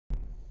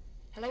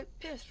Hello,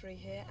 PS3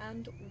 here,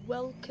 and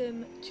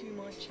welcome to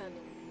my channel.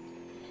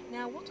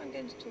 Now, what I'm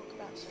going to talk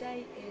about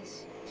today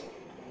is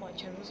what my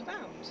channel is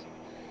about.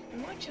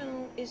 And my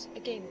channel is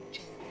a gaming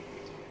channel.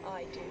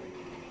 I do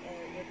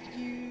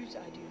reviews,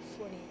 I do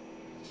funny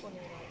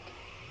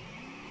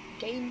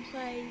like gameplay,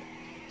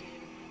 I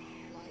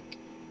do like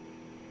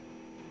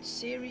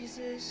series,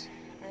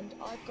 and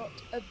I've got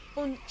a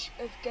bunch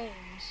of games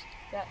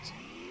that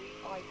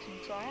I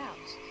can try out.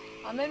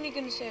 I'm only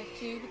going to say a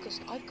few because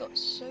I've got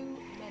so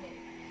many.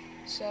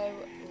 So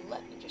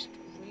let me just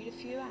read a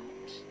few out.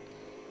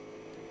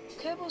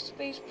 Kerbal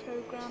Space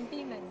Program,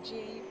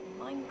 BeamNG,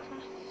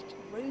 Minecraft,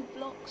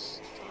 Roblox,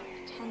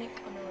 Titanic,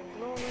 Honor and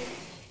Glory,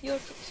 Euro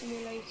Truck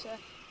Simulator,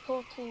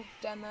 Portal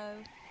Demo.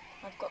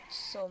 I've got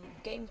some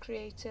Game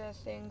Creator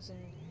things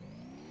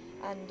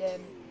and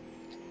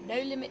No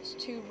Limits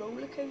 2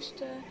 Roller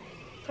Coaster,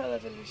 Pro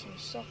Evolution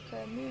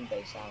Soccer,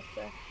 Moonbase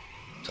Alpha,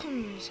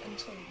 tons and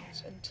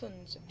tons and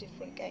tons of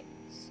different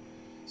games.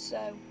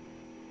 So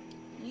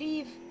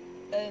leave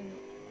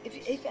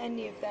if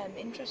any of them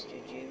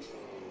interested you,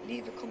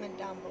 leave a comment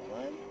down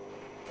below,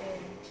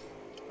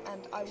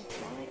 and I will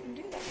try and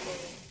do that for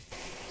you.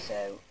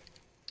 So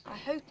I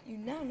hope you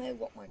now know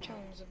what my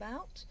channel is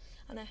about,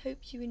 and I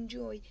hope you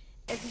enjoy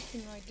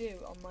everything I do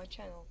on my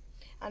channel.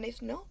 And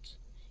if not,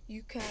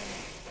 you can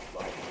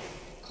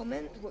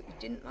comment what you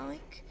didn't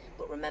like,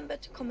 but remember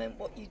to comment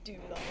what you do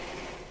like,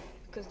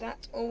 because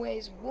that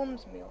always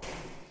warms me up.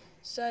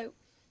 So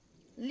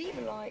leave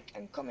a like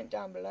and comment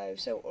down below.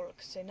 So all I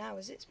can say now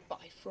is it's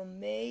bye from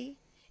me.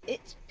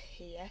 It's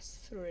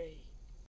PS3.